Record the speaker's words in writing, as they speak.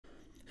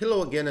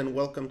Hello again and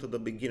welcome to the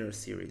beginner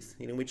series,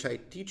 in which I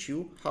teach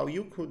you how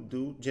you could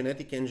do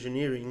genetic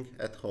engineering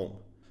at home.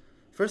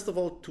 First of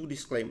all, two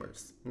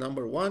disclaimers.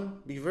 Number one,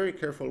 be very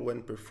careful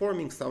when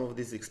performing some of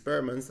these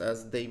experiments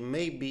as they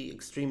may be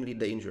extremely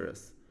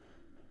dangerous.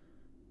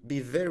 Be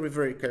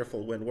very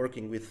careful when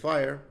working with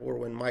fire or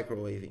when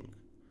microwaving.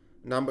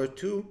 Number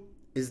two,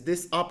 is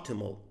this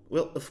optimal?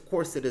 Well, of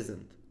course it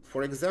isn't.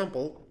 For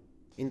example,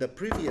 in the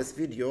previous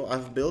video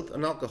I've built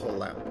an alcohol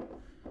lamp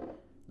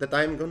that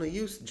I'm gonna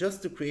use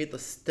just to create a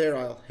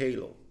sterile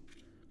halo.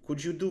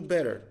 Could you do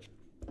better?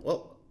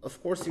 Well,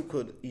 of course you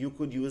could. You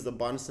could use a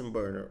Bunsen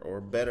burner, or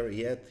better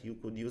yet, you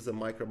could use a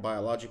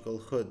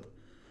microbiological hood.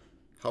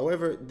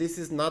 However, this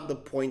is not the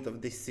point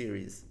of this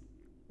series.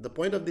 The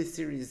point of this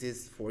series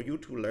is for you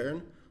to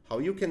learn how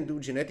you can do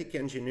genetic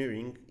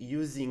engineering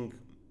using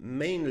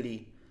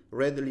mainly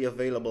readily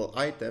available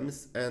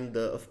items and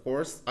of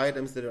course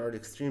items that are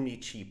extremely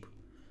cheap.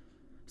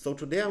 So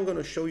today I'm going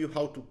to show you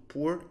how to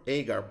pour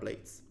agar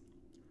plates.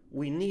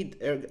 We need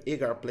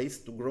agar plates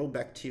to grow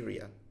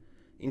bacteria.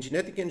 In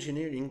genetic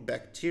engineering,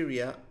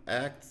 bacteria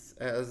acts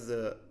as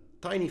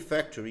tiny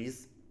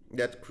factories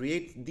that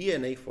create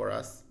DNA for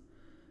us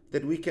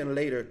that we can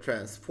later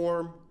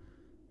transform,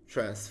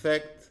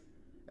 transfect,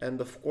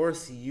 and of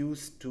course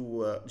use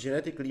to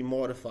genetically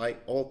modify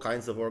all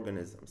kinds of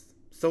organisms.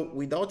 So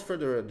without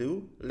further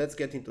ado, let's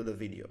get into the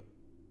video.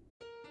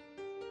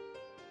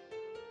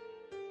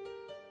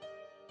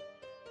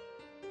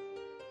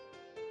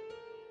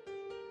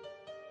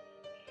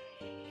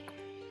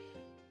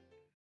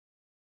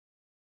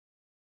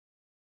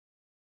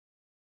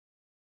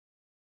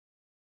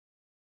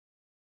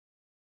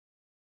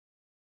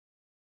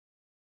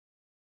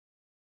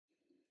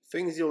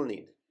 Things you'll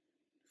need.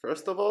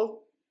 First of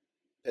all,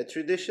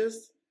 petri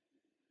dishes.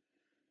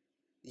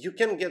 You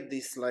can get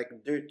these like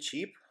dirt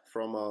cheap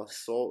from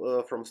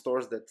from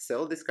stores that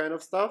sell this kind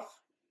of stuff.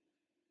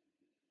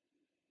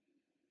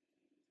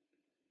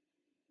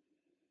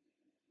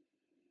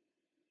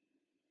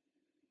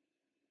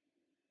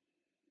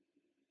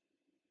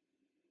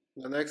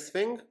 The next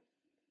thing,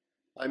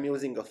 I'm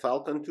using a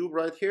Falcon tube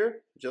right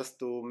here just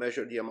to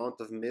measure the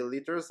amount of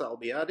milliliters I'll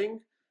be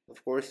adding.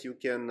 Of course, you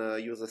can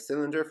use a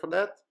cylinder for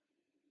that.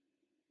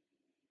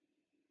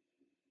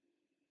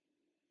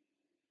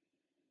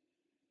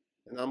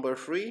 Number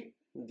 3,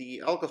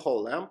 the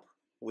alcohol lamp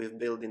we've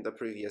built in the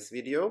previous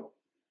video.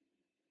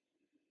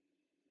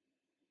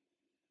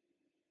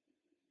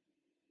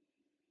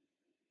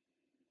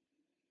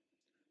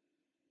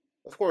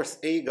 Of course,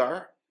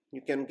 agar,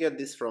 you can get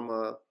this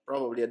from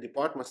probably a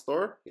department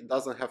store. It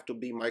doesn't have to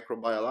be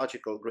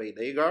microbiological grade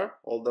agar,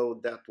 although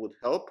that would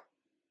help.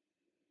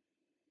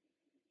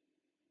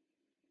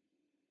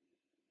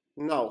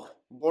 Now,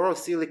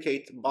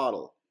 borosilicate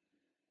bottle.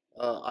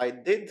 I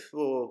did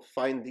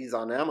find these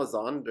on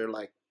Amazon. They're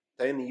like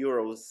 10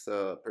 euros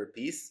per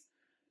piece.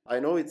 I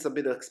know it's a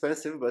bit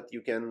expensive, but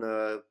you can,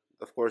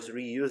 of course,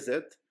 reuse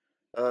it.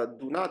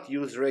 Do not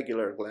use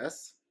regular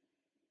glass.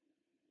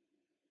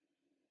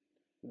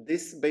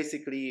 This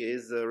basically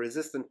is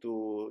resistant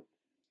to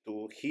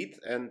heat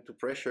and to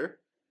pressure.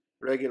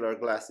 Regular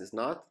glass is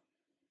not.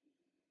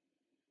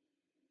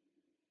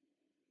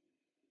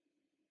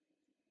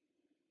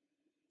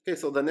 Okay,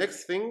 so the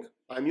next thing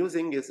I'm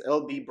using is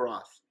LB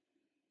broth.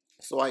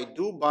 So I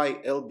do buy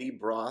LB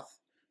broth,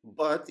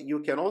 but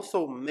you can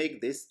also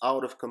make this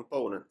out of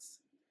components.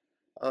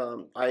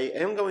 I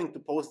am going to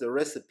post the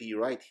recipe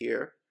right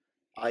here.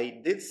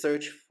 I did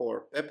search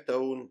for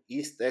peptone,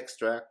 yeast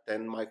extract,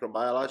 and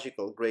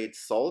microbiological grade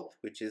salt,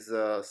 which is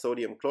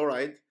sodium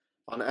chloride,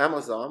 on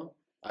Amazon.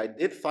 I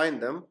did find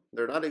them.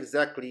 They're not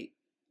exactly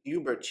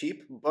uber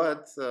cheap,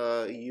 but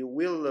you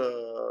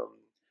will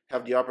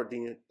have the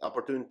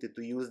opportunity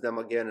to use them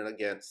again and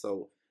again.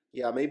 So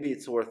yeah, maybe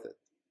it's worth it.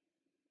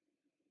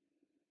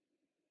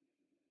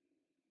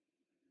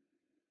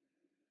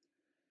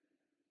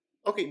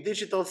 Okay,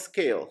 digital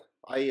scale.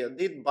 I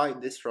did buy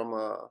this from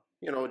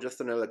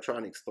just an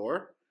electronic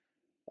store.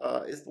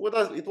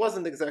 It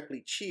wasn't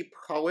exactly cheap.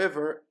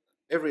 However,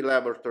 every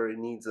laboratory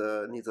needs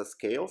a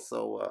scale.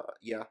 So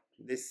yeah,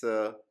 this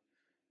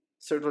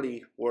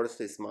certainly worth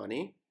its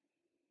money.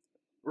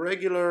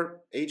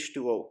 Regular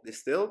H2O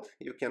distilled.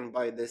 You can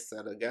buy this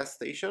at a gas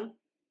station.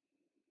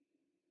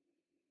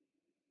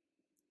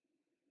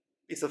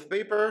 Piece of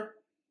paper,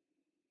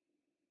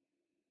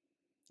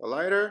 a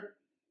lighter,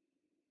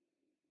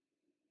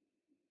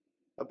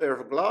 a pair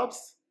of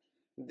gloves.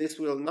 This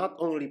will not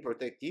only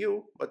protect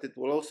you, but it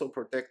will also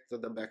protect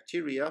the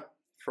bacteria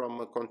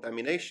from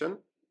contamination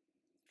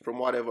from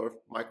whatever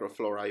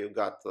microflora you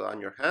got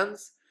on your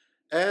hands.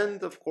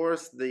 And of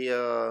course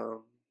the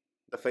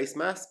face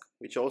mask,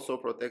 which also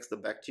protects the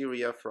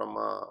bacteria from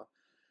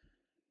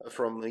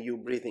you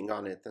breathing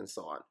on it and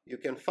so on. You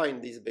can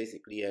find these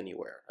basically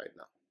anywhere right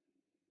now.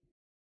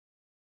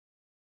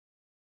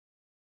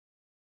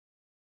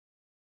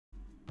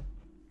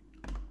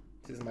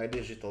 This is my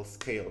digital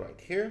scale right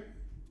here.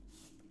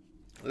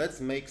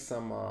 Let's make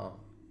some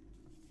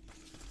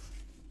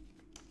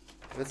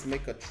let's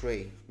make a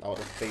tray out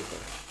of paper.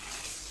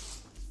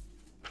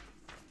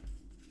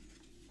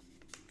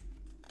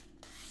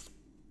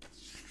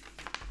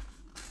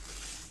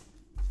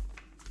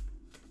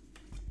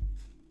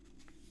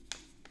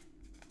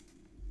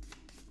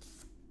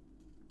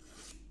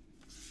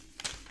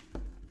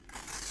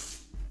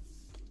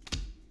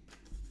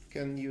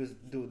 can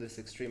do this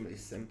extremely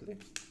simply.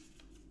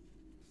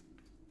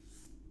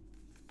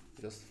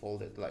 Just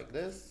fold it like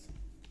this.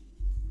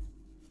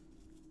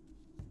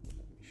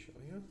 Let me show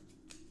you.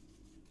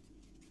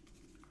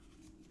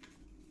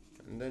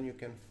 And then you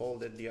can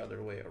fold it the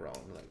other way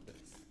around like this.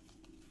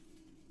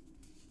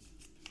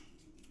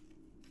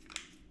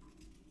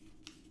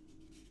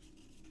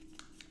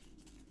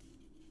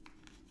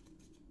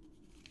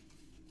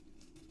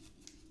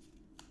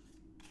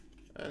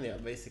 And yeah,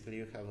 basically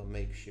you have a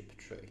makeshift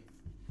tray.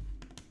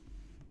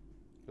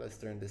 Let's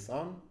turn this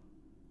on.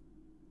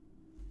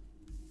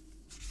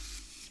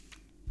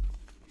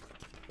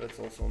 Let's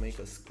also make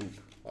a scoop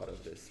out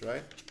of this,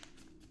 right?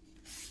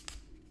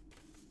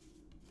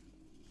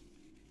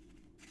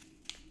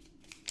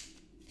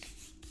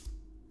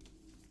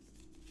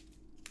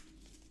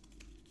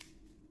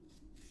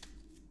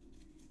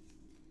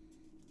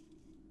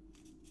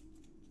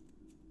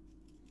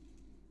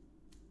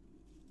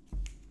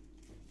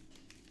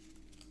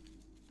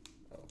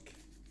 Okay,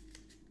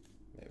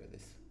 maybe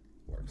this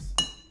works.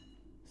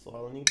 So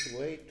I'll need to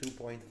weigh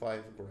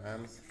 2.5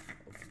 grams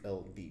of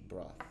LB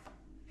broth.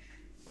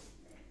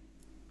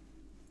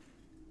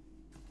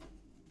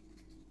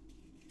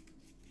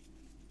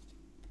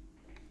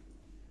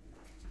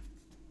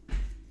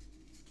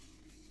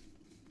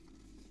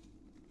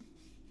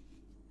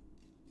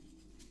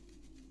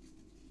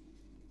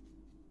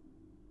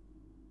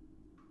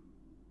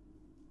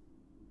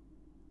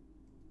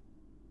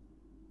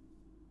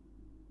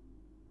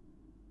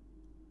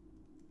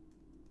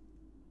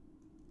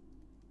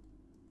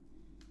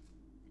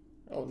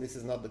 Oh, this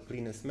is not the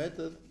cleanest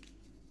method.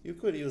 You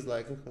could use,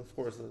 like, of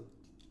course,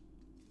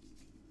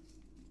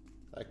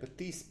 like a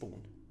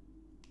teaspoon.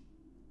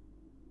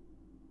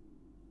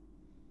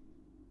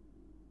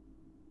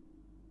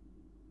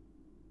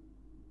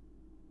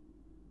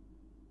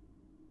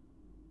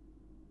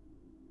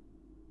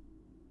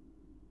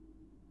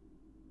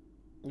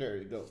 There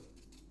you go.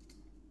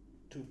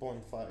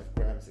 2.5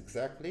 grams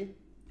exactly.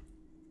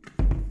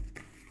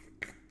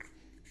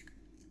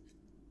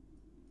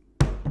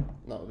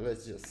 Now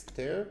let's just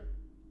stir.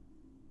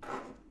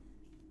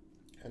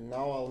 And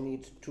now I'll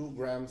need 2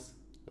 grams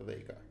of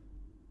agar.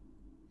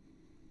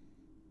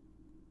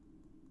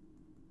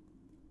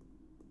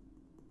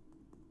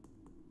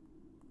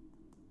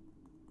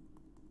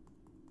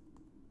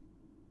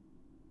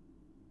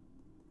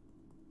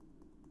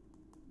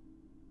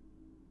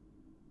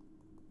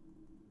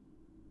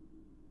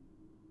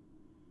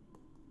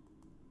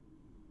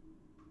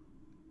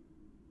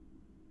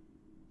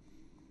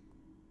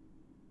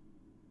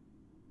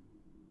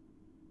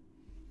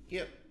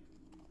 Yep,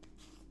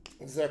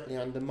 exactly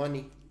on the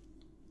money.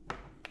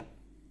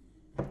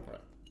 All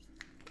right,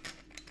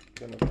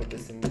 gonna put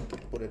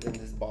it in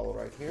this bottle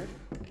right here.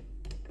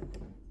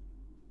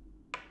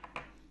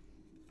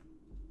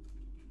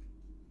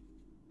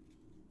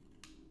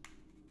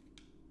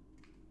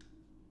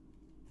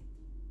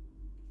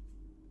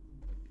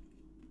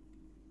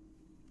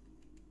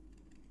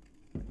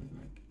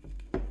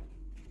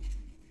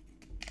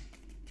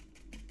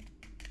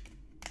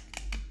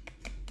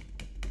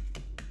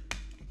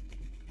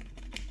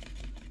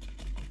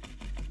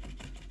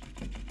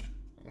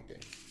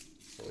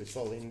 It's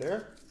all in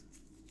there.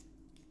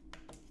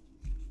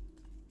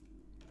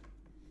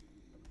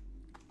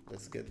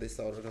 Let's get this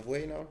out of the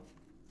way now.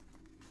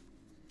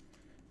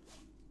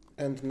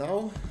 And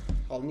now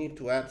I'll need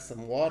to add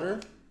some water.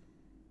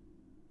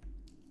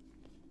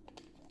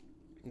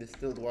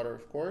 Distilled water,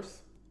 of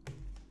course.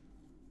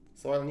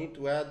 So I'll need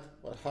to add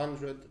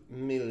 100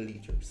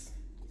 milliliters.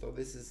 So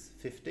this is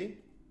 50.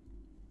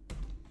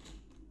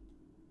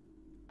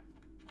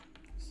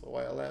 So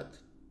I'll add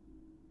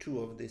 2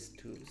 of these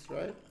tubes,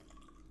 right?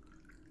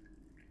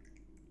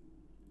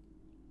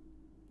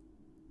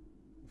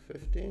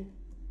 50.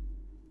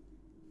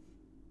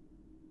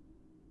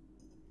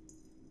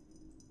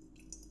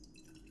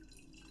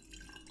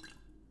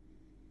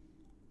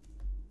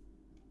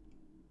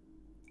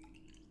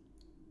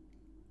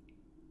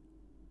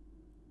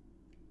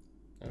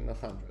 And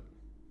 100.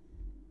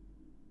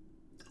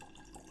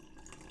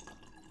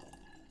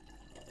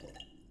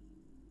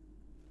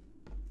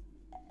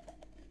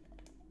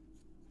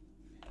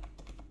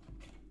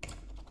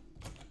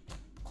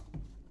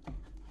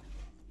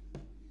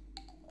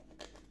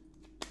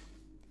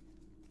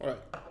 All right,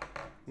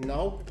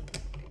 now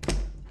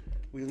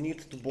we'll need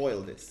to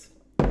boil this.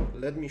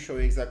 Let me show you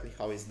exactly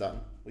how it's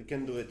done. We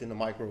can do it in a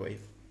microwave.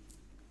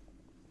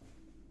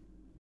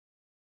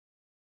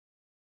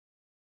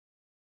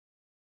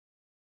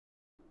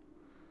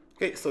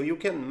 Okay, so you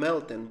can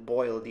melt and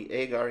boil the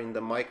agar in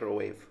the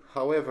microwave.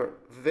 However,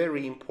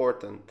 very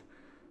important,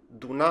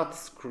 do not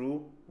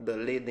screw the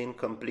lid in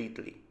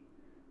completely.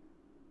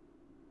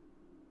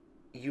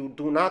 You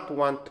do not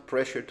want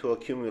pressure to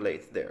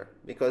accumulate there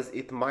because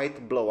it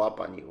might blow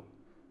up on you.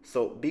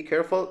 So be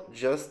careful,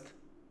 just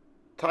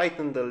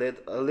tighten the lid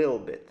a little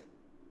bit.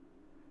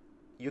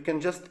 You can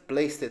just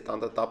place it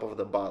on the top of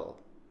the bottle.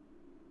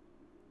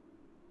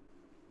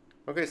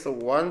 Okay, so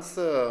once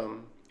the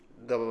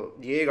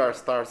agar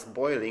starts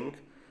boiling,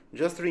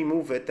 just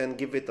remove it and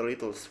give it a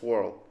little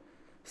swirl.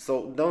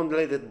 So don't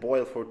let it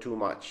boil for too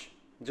much.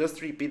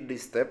 Just repeat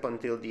this step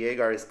until the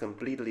agar is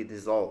completely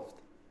dissolved.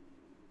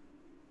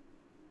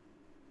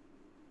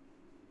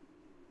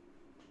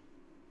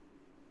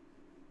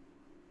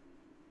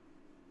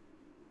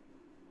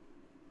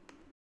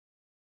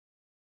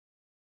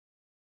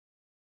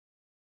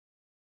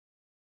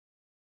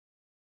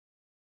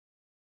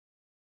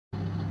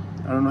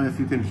 I don't know if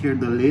you can hear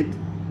the lid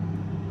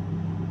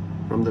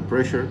from the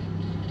pressure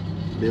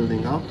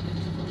building up.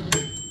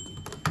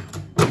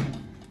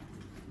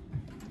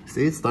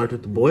 See, it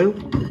started to boil.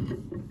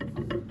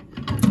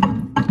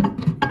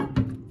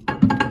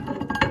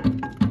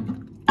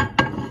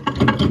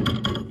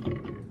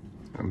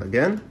 And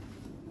again.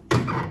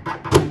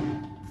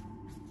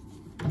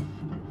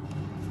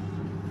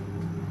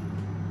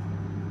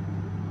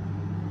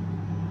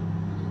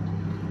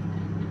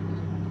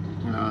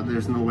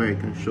 There's no way I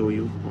can show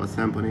you what's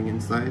happening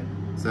inside,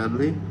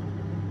 sadly.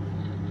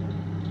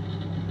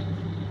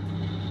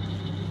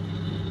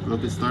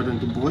 Look, it's starting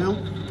to boil.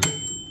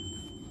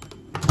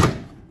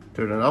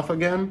 Turn it off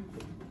again.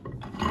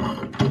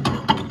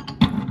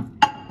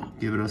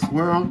 Give it a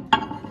swirl.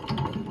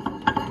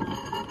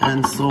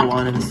 And so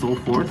on and so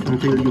forth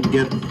until you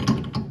get,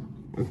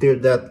 until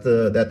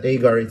that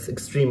agar is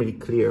extremely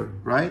clear,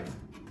 right?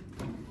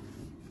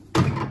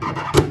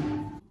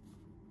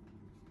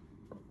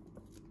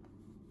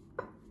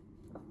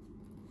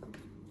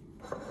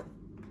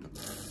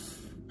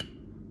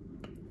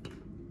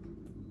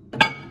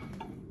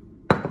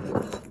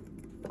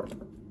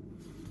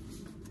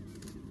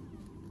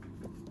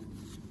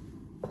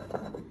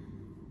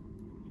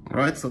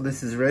 Alright, so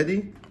this is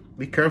ready.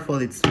 Be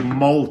careful, it's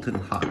molten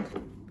hot.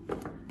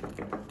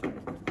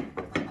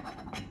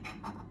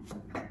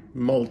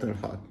 Molten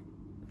hot.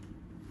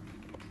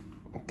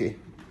 Okay,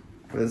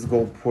 let's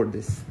go pour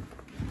this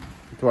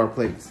into our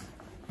plates.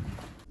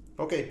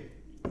 Okay,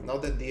 now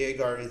that the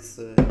agar is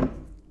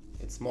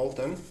it's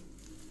molten,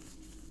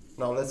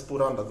 now let's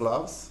put on the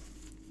gloves.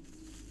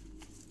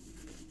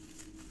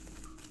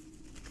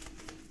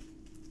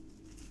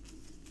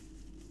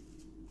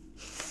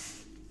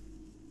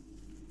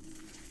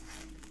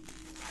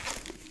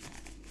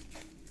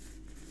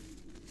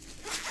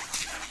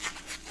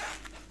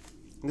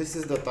 This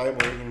is the time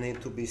where you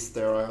need to be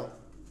sterile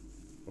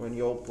when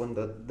you open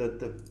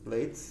the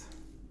plates.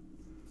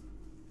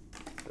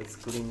 Let's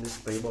clean this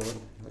table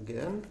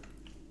again.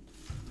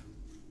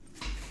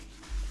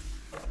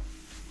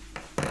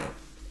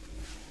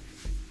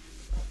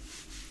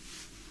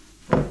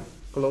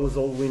 Close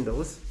all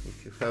windows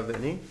if you have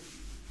any.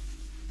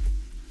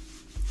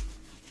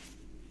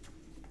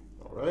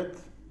 Alright.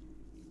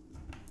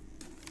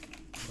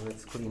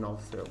 Let's clean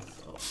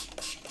ourselves up.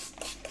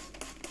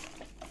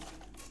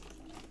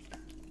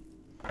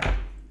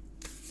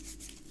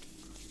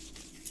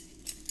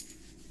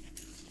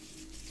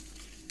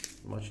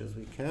 Much as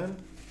we can.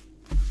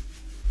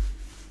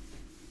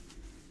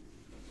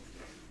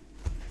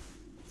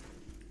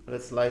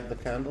 Let's light the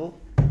candle.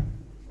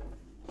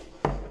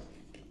 You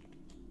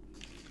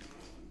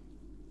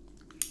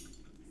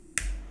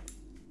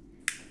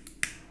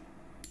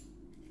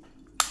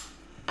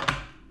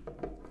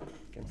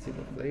can see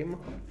the flame.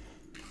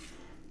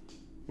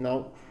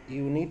 Now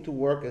you need to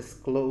work as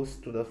close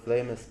to the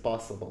flame as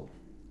possible.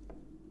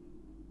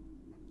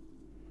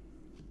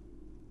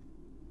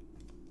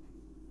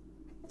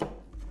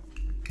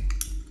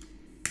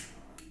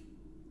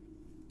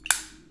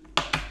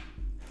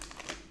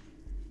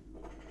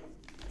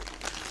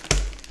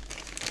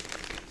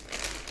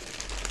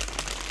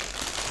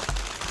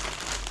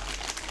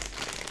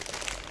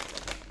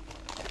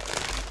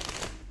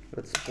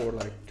 Let's pour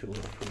like 2 or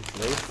 3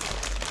 plates.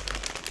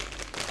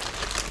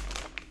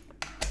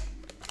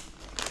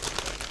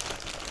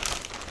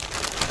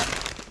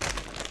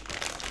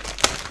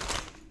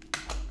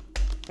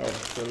 Alright,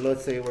 so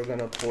let's say we're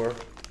gonna pour.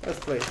 Let's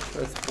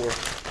pour.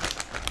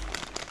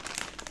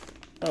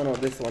 Oh no,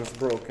 this one's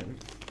broken.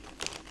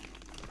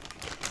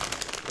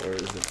 Where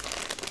is it?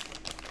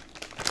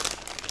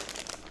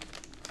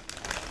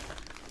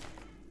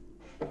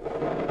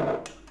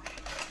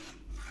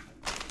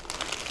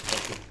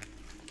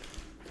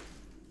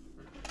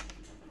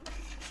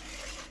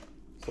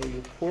 So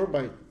you pour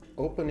by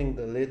opening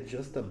the lid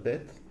just a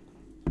bit.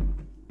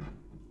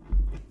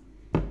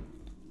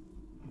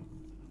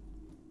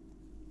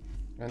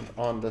 And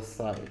on the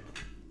side.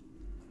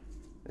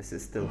 This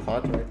is still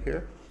hot right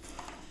here.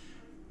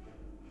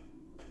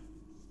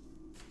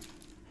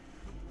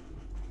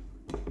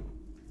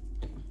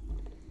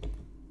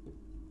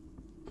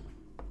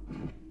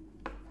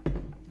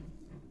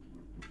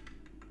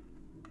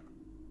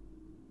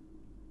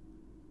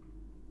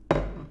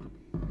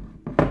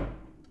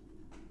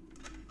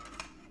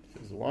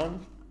 This is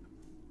 1.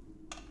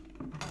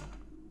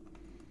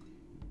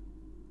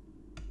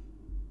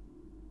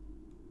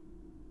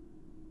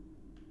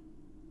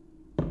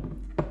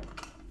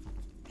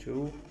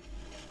 2.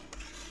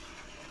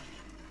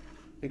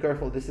 Be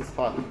careful, this is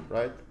hot,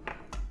 right?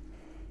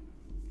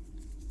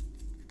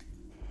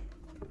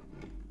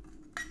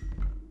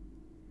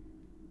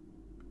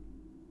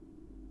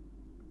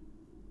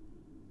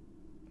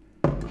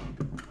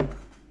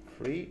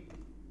 3.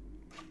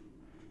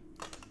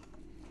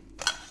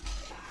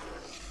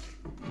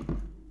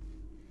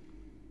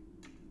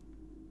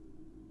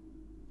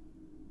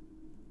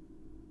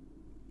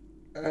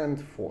 And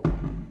 4.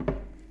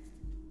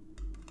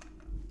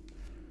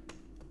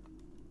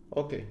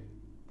 Okay.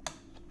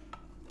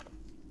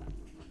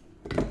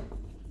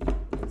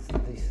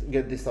 Let's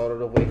get this out of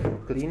the way for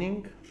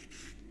cleaning.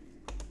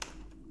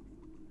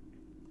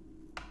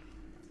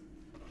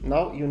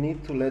 Now you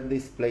need to let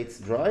these plates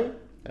dry,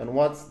 and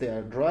once they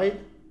are dried,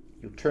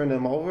 you turn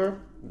them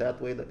over.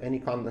 That way any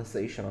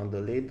condensation on the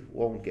lid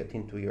won't get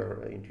into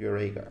your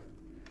agar.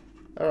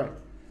 All right.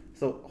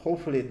 So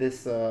hopefully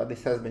this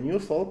has been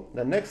useful.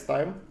 The next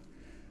time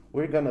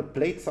we're gonna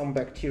plate some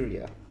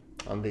bacteria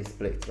on these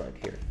plates right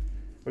here.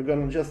 I'm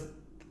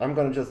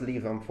gonna just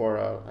leave them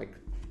for like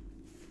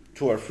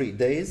 2 or 3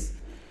 days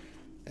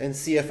and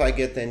see if I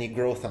get any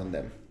growth on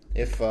them.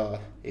 If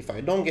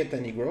I don't get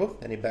any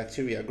growth, any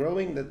bacteria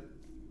growing, that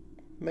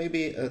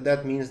maybe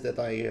that means that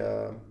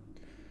I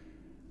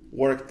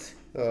worked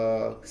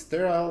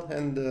sterile,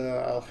 and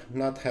I'll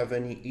not have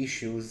any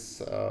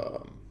issues,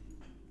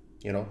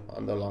 you know,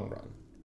 on the long run.